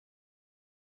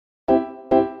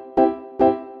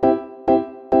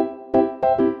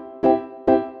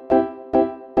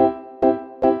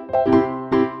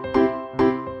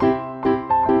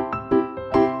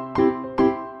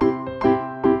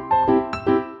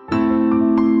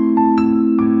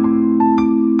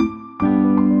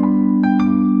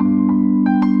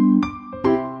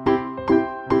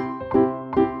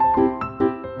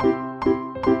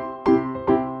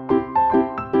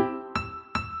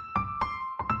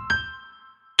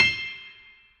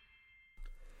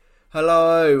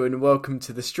Hello and welcome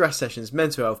to the Stress Sessions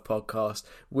Mental Health Podcast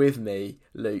with me,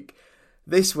 Luke.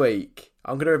 This week,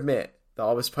 I'm going to admit that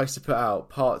I was supposed to put out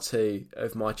part 2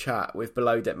 of my chat with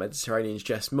Below Deck Mediterranean's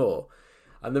Jess Moore.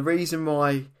 And the reason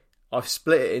why I've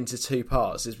split it into 2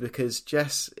 parts is because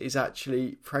Jess is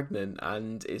actually pregnant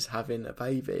and is having a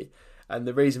baby. And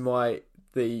the reason why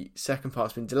the second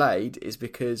part's been delayed is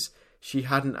because she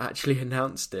hadn't actually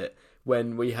announced it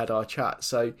when we had our chat.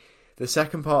 So the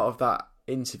second part of that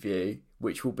interview,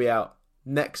 which will be out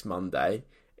next Monday,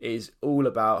 is all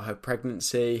about her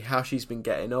pregnancy, how she's been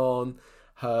getting on,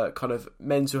 her kind of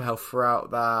mental health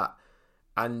throughout that.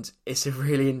 And it's a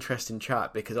really interesting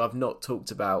chat because I've not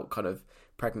talked about kind of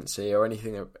pregnancy or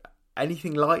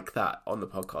anything like that on the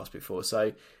podcast before.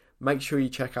 So make sure you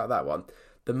check out that one.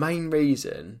 The main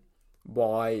reason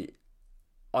why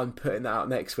I'm putting that out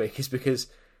next week is because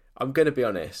I'm going to be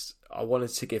honest, I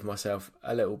wanted to give myself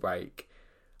a little break.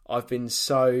 I've been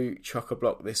so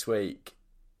chock-a-block this week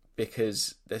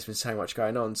because there's been so much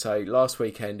going on. So last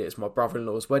weekend it was my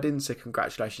brother-in-law's wedding, so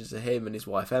congratulations to him and his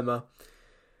wife Emma.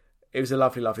 It was a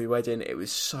lovely, lovely wedding. It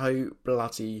was so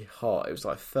bloody hot. It was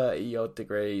like 30 odd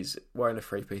degrees. Wearing a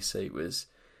 3-piece suit was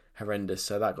horrendous,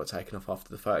 so that got taken off after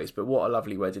the photos. But what a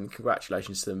lovely wedding.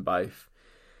 Congratulations to them both.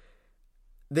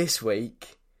 This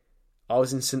week I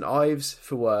was in St Ives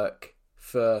for work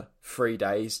for 3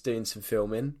 days doing some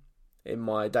filming in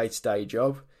my day-to-day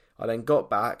job. I then got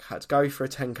back, had to go for a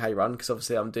 10k run because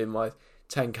obviously I'm doing my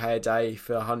 10k a day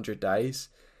for 100 days,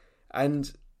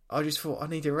 and I just thought I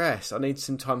need a rest, I need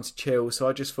some time to chill. So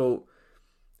I just thought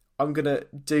I'm gonna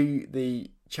do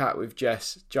the chat with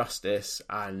Jess justice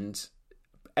and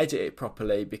edit it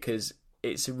properly because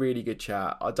it's a really good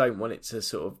chat. I don't want it to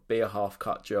sort of be a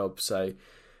half-cut job, so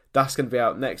that's going to be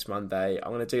out next Monday.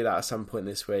 I'm going to do that at some point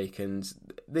this week. And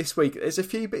this week, there's a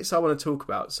few bits I want to talk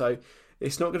about. So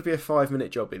it's not going to be a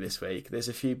 5-minute jobby this week. There's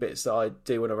a few bits that I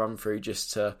do want to run through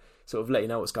just to sort of let you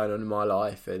know what's going on in my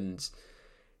life. And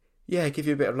yeah, give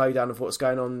you a bit of lowdown of what's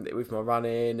going on with my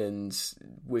running and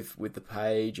with the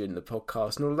page and the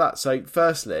podcast and all of that. So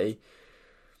firstly,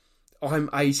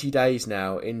 I'm 80 days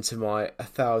now into my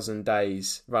 1,000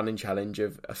 days running challenge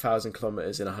of 1,000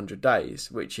 kilometres in 100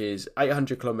 days, which is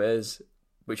 800 kilometres,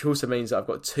 which also means that I've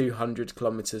got 200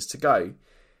 kilometres to go.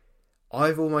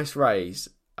 I've almost raised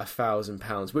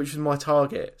 £1,000, which was my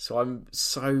target. So I'm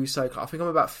so I think I'm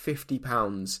about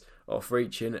 £50 off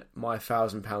reaching my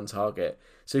 £1,000 target.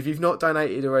 So if you've not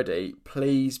donated already,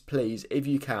 please, if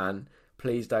you can,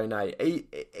 please donate. If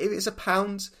it's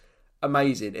 £1,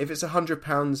 amazing. If it's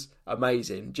 £100,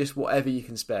 amazing. Just whatever you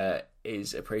can spare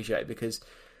is appreciated because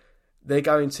they're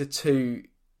going to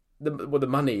the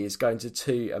money is going to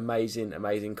 2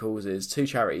 amazing causes, 2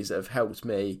 charities that have helped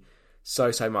me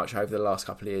so much over the last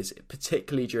couple of years,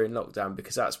 particularly during lockdown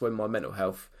because that's when my mental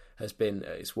health has been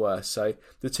at its worst. So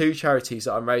the 2 charities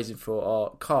that I'm raising for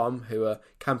are Calm, who are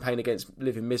Campaign Against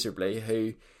Living Miserably,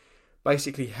 who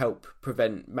basically help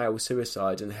prevent male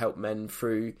suicide and help men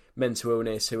through mental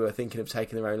illness who are thinking of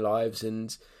taking their own lives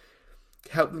and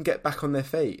help them get back on their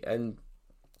feet. And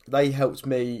they helped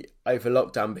me over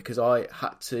lockdown because I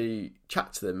had to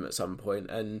chat to them at some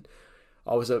point and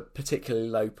I was at a particularly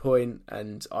low point,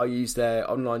 and I used their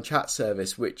online chat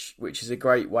service, which is a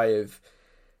great way of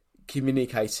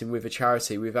communicating with a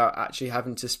charity without actually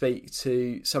having to speak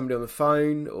to somebody on the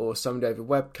phone or somebody over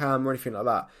webcam or anything like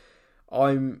that.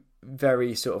 I'm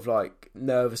very sort of like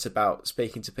nervous about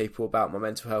speaking to people about my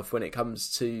mental health when it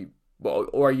comes to, well,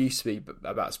 or I used to be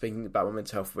about speaking about my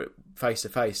mental health face to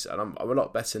face, and I'm a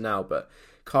lot better now. But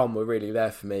Calm were really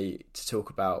there for me to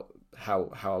talk about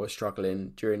how I was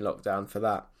struggling during lockdown for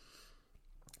that.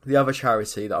 The other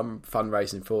charity that I'm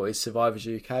fundraising for is Survivors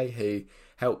UK, who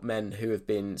help men who have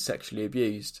been sexually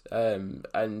abused, and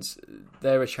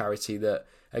they're a charity that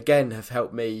again have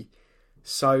helped me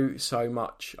so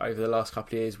much over the last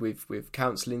couple of years with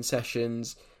counselling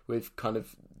sessions, with kind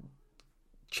of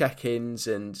check-ins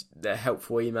and their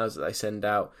helpful emails that they send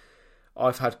out.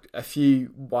 I've had a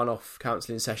few one-off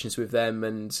counselling sessions with them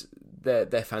and they're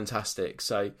fantastic.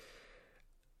 So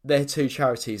they're 2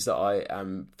 charities that I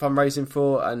am fundraising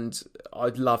for, and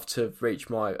I'd love to reach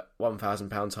my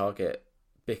 £1,000 target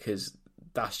because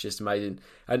that's just amazing.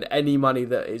 And any money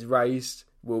that is raised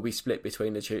will be split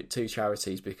between the 2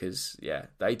 charities because, yeah,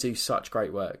 they do such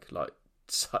great work.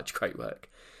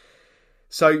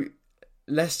 So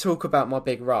let's talk about my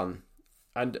big run.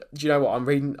 And do you know what?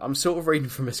 I'm sort of reading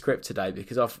from a script today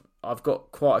because I've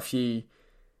got quite a few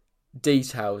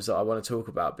details that I want to talk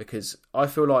about because I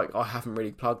feel like I haven't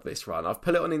really plugged this run. I've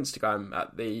put it on Instagram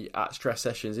at Stress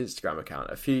Sessions Instagram account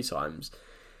a few times,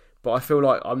 but I feel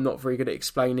like I'm not very good at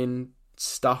explaining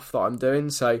stuff that I'm doing.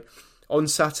 So on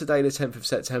Saturday the 10th of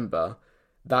September,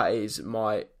 that is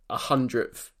my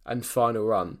 100th and final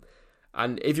run.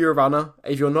 And if you're a runner,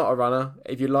 if you're not a runner,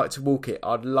 if you'd like to walk it,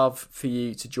 I'd love for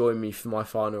you to join me for my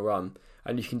final run.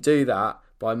 And you can do that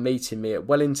by meeting me at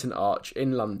Wellington Arch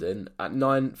in London at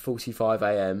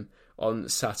 9:45am on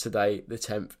Saturday the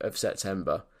 10th of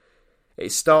September.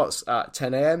 It starts at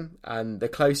 10am and the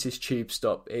closest tube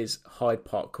stop is Hyde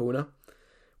Park Corner.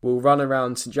 We'll run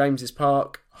around St James's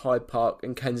Park, Hyde Park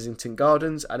and Kensington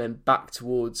Gardens and then back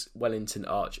towards Wellington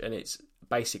Arch, and it's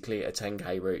basically a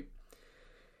 10k route.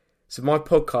 So my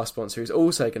podcast sponsor is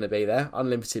also going to be there,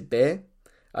 Unlimited Beer,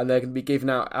 and they're going to be giving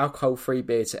out alcohol-free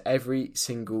beer to every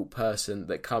single person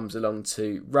that comes along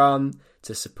to run,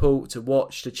 to support, to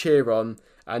watch, to cheer on.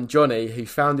 And Johnny, who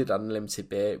founded Unlimited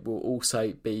Beer, will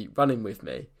also be running with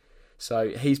me. So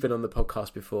he's been on the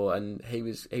podcast before, and he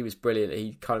was brilliant.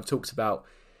 He kind of talks about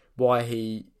why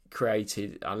he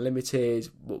created Unlimited,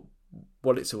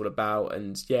 what it's all about,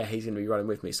 and yeah, he's going to be running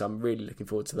with me. So I'm really looking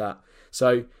forward to that.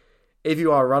 So if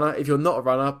you are a runner, if you're not a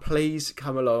runner, please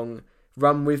come along,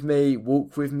 run with me,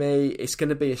 walk with me. It's going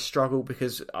to be a struggle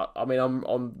because I'm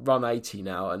on run 80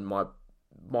 now, and my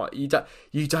you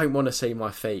don't want to see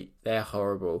my feet. They're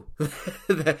horrible.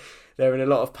 they're in a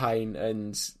lot of pain,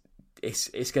 and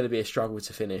it's going to be a struggle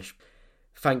to finish.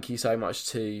 Thank you so much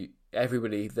to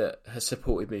everybody that has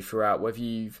supported me throughout, whether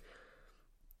you've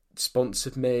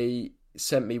sponsored me,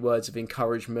 sent me words of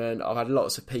encouragement. I've had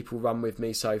lots of people run with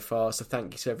me so far, so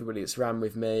thank you to everybody that's ran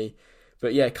with me.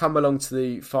 But yeah, come along to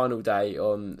the final day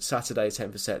on Saturday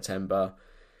 10th of September,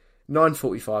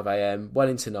 9:45am,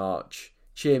 Wellington Arch.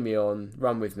 Cheer me on,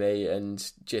 run with me,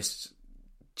 and just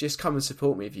come and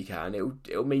support me if you can.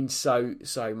 It'll mean so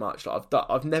much. Like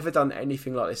I've never done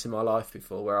anything like this in my life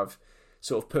before, where I've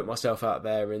sort of put myself out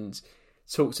there and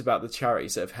talked about the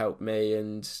charities that have helped me,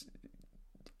 and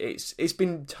it's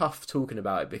been tough talking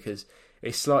about it because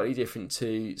it's slightly different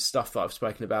to stuff that I've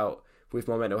spoken about with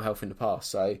my mental health in the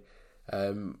past. So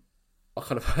I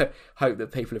kind of hope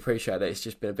that people appreciate that it's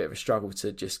just been a bit of a struggle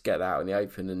to just get that out in the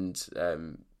open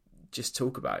and just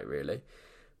talk about it, really.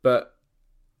 But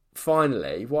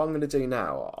finally, what I'm going to do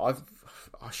now,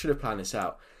 I should have planned this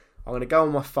out. I'm going to go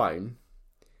on my phone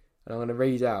and I'm going to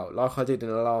read out, like I did in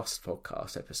the last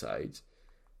podcast episode,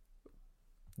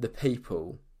 the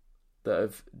people that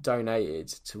have donated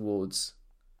towards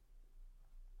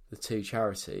the two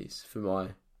charities for my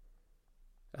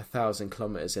 1,000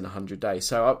 kilometres in 100 days.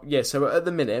 So at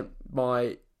the minute,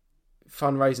 my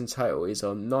fundraising total is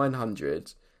on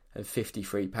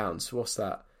 £953. So what's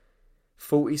that?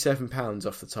 £47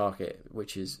 off the target,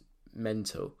 which is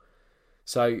mental.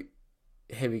 So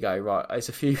here we go. Right, it's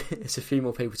a few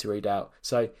more people to read out.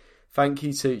 So thank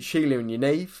you to Sheila and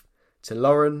Yaniv, to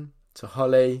Lauren, to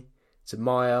Holly, to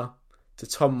Maya, to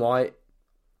Tom White.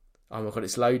 Oh my god,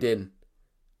 it's loading.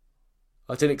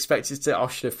 I didn't expect it to. I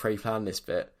should have pre-planned this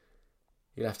bit.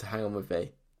 You'll have to hang on with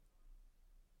me.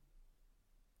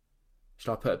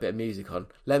 Should I put a bit of music on?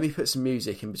 Let me put some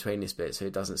music in between this bit so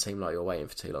it doesn't seem like you're waiting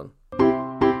for too long.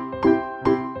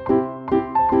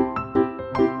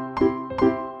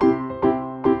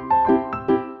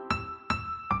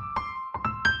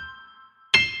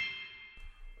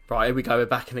 Right, here we go. We're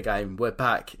back in the game. We're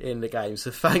back in the game. So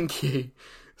thank you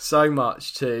so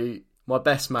much to my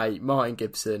best mate, Martin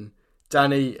Gibson,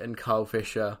 Danny and Carl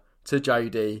Fisher, to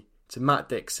Jodie, to Matt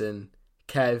Dixon,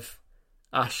 Kev,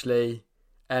 Ashley,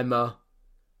 Emma,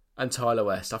 and Tyler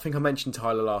West. I think I mentioned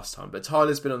Tyler last time, but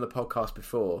Tyler's been on the podcast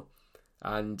before,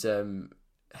 and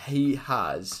he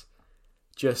has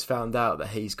just found out that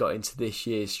he's got into this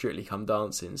year's Strictly Come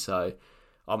Dancing, so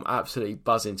I'm absolutely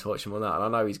buzzing to watch him on that, and I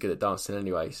know he's good at dancing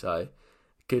anyway, so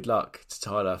good luck to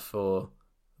Tyler for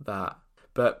that.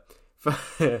 But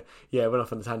yeah, went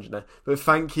off on a tangent there. But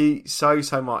thank you so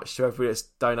much to everybody that's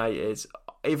donated.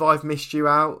 If I've missed you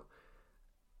out,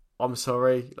 I'm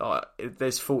sorry. Like,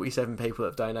 there's 47 people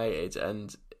that have donated,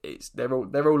 and they're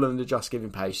all on the Just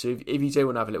Giving page. So if you do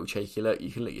want to have a little cheeky look,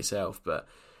 you can look yourself. But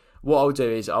what I'll do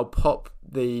is I'll pop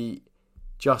the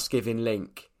Just Giving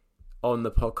link on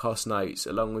the podcast notes,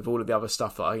 along with all of the other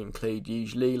stuff that I include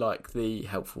usually, like the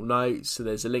helpful notes. So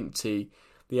there's a link to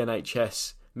the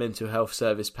NHS mental health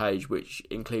service page, which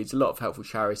includes a lot of helpful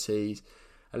charities,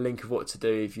 a link of what to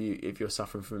do if you're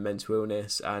suffering from a mental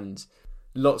illness, and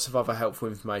lots of other helpful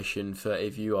information for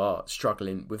if you are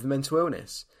struggling with a mental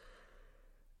illness.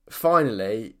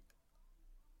 Finally,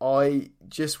 I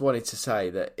just wanted to say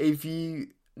that if you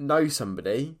know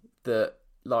somebody that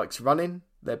likes running,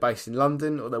 they're based in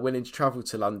London, or they're willing to travel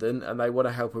to London and they want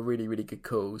to help a really, really good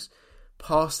cause,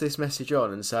 pass this message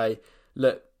on and say,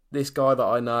 look, this guy that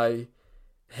I know,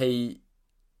 he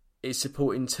is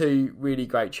supporting two really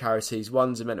great charities.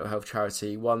 One's a mental health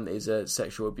charity, one is a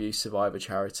sexual abuse survivor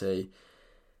charity.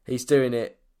 He's doing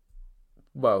it,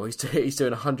 well, he's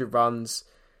doing 100 runs,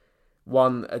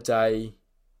 one a day,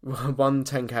 one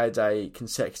 10k a day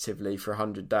consecutively for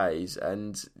 100 days,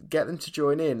 and get them to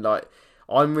join in. Like,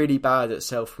 I'm really bad at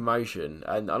self-promotion,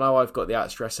 and I know I've got the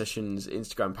 @Stress Sessions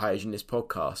Instagram page in this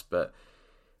podcast, but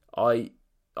I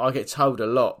get told a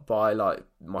lot by like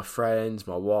my friends,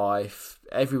 my wife,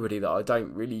 everybody that I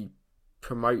don't really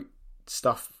promote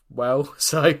stuff well.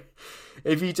 So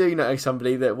if you do know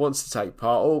somebody that wants to take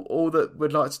part or that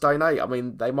would like to donate, I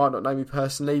mean, they might not know me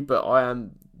personally, but I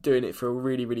am doing it for a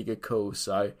really, really good cause.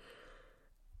 So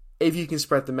if you can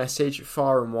spread the message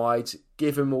far and wide,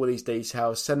 give them all these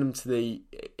details, send them to the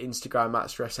Instagram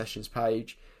 @Stress Sessions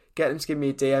page, get them to give me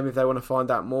a DM if they want to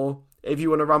find out more. If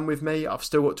you want to run with me, I've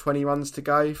still got 20 runs to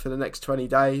go for the next 20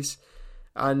 days.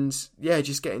 And yeah,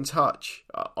 just get in touch.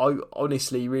 I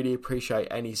honestly really appreciate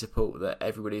any support that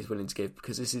everybody is willing to give,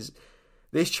 because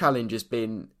this challenge has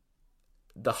been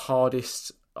the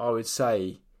hardest, I would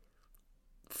say,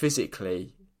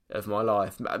 physically of my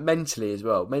life. Mentally as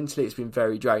well. Mentally it's been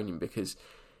very draining, because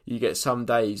you get some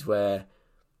days where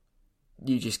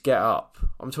you just get up.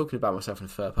 I'm talking about myself in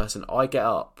the third person. I get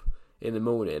up in the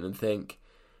morning and think,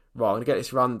 right, I'm going to get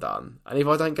this run done. And if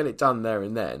I don't get it done there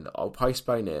and then, I'll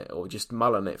postpone it or just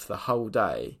mull on it for the whole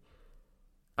day.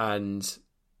 And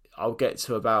I'll get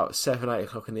to about 7, 8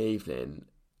 o'clock in the evening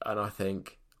and I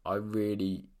think, I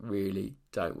really, really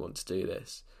don't want to do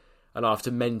this. And I have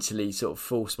to mentally sort of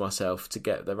force myself to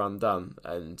get the run done.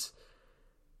 And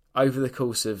over the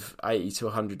course of 80 to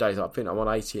 100 days, I think I'm on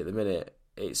 80 at the minute,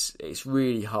 it's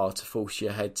really hard to force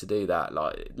your head to do that,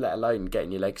 like, let alone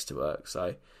getting your legs to work.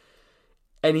 So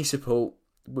any support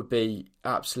would be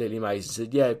absolutely amazing. So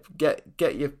yeah,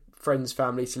 get your friends,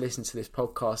 family to listen to this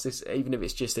podcast, even if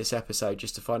it's just this episode,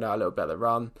 just to find out a little bit about the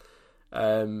run.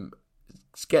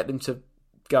 Get them to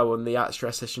go on the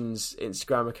 @Stress Sessions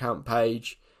Instagram account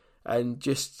page and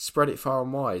just spread it far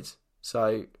and wide.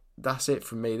 So that's it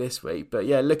from me this week. But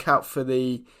yeah, look out for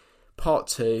the part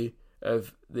 2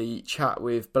 of the chat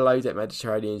with Below Deck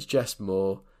Mediterranean's Jess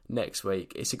Moore next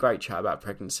week. It's a great chat about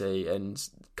pregnancy and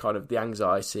kind of the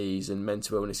anxieties and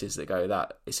mental illnesses that go with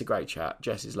that. It's a great chat.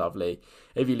 Jess is lovely.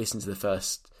 If you listen to the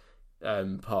first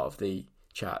part of the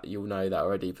chat, you'll know that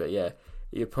already. But yeah,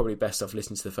 you're probably best off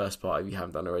listening to the first part if you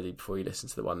haven't done already before you listen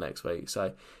to the one next week.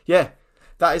 So yeah,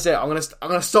 that is it. I'm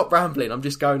gonna stop rambling. I'm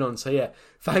just going on. So yeah,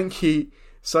 thank you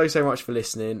so much for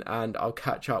listening, and I'll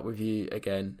catch up with you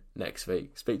again next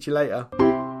week. Speak to you later.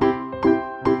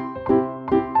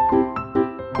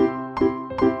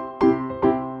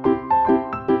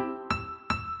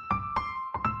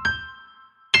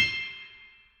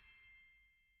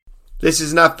 This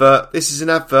is an advert.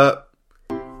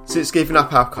 Since giving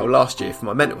up alcohol last year for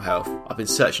my mental health, I've been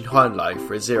searching high and low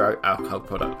for a zero alcohol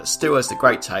product that still has the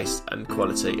great taste and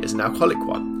quality as an alcoholic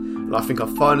one, and I think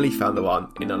I've finally found the one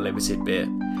in Unlimited Beer.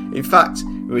 In fact,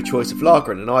 with a choice of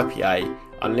lager and an IPA,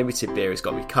 Unlimited Beer has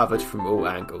got me covered from all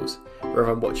angles. Whether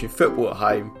I'm watching football at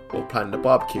home or planning a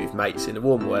barbecue with mates in the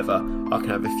warm weather, I can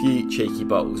have a few cheeky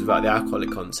bottles without the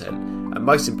alcoholic content, and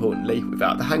most importantly,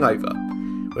 without the hangover.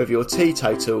 Whether you're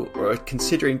teetotal or are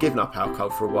considering giving up alcohol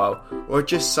for a while, or are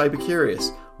just sober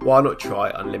curious, why not try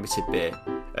Unlimited Beer?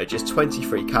 At just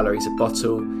 23 calories a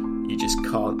bottle, you just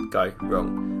can't go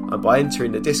wrong. And by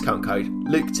entering the discount code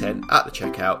Luke10 at the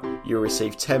checkout, you'll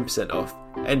receive 10% off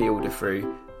any order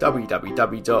through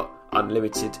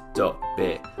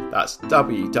www.unlimited.beer. That's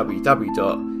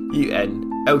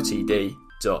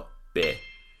www.unltd.beer.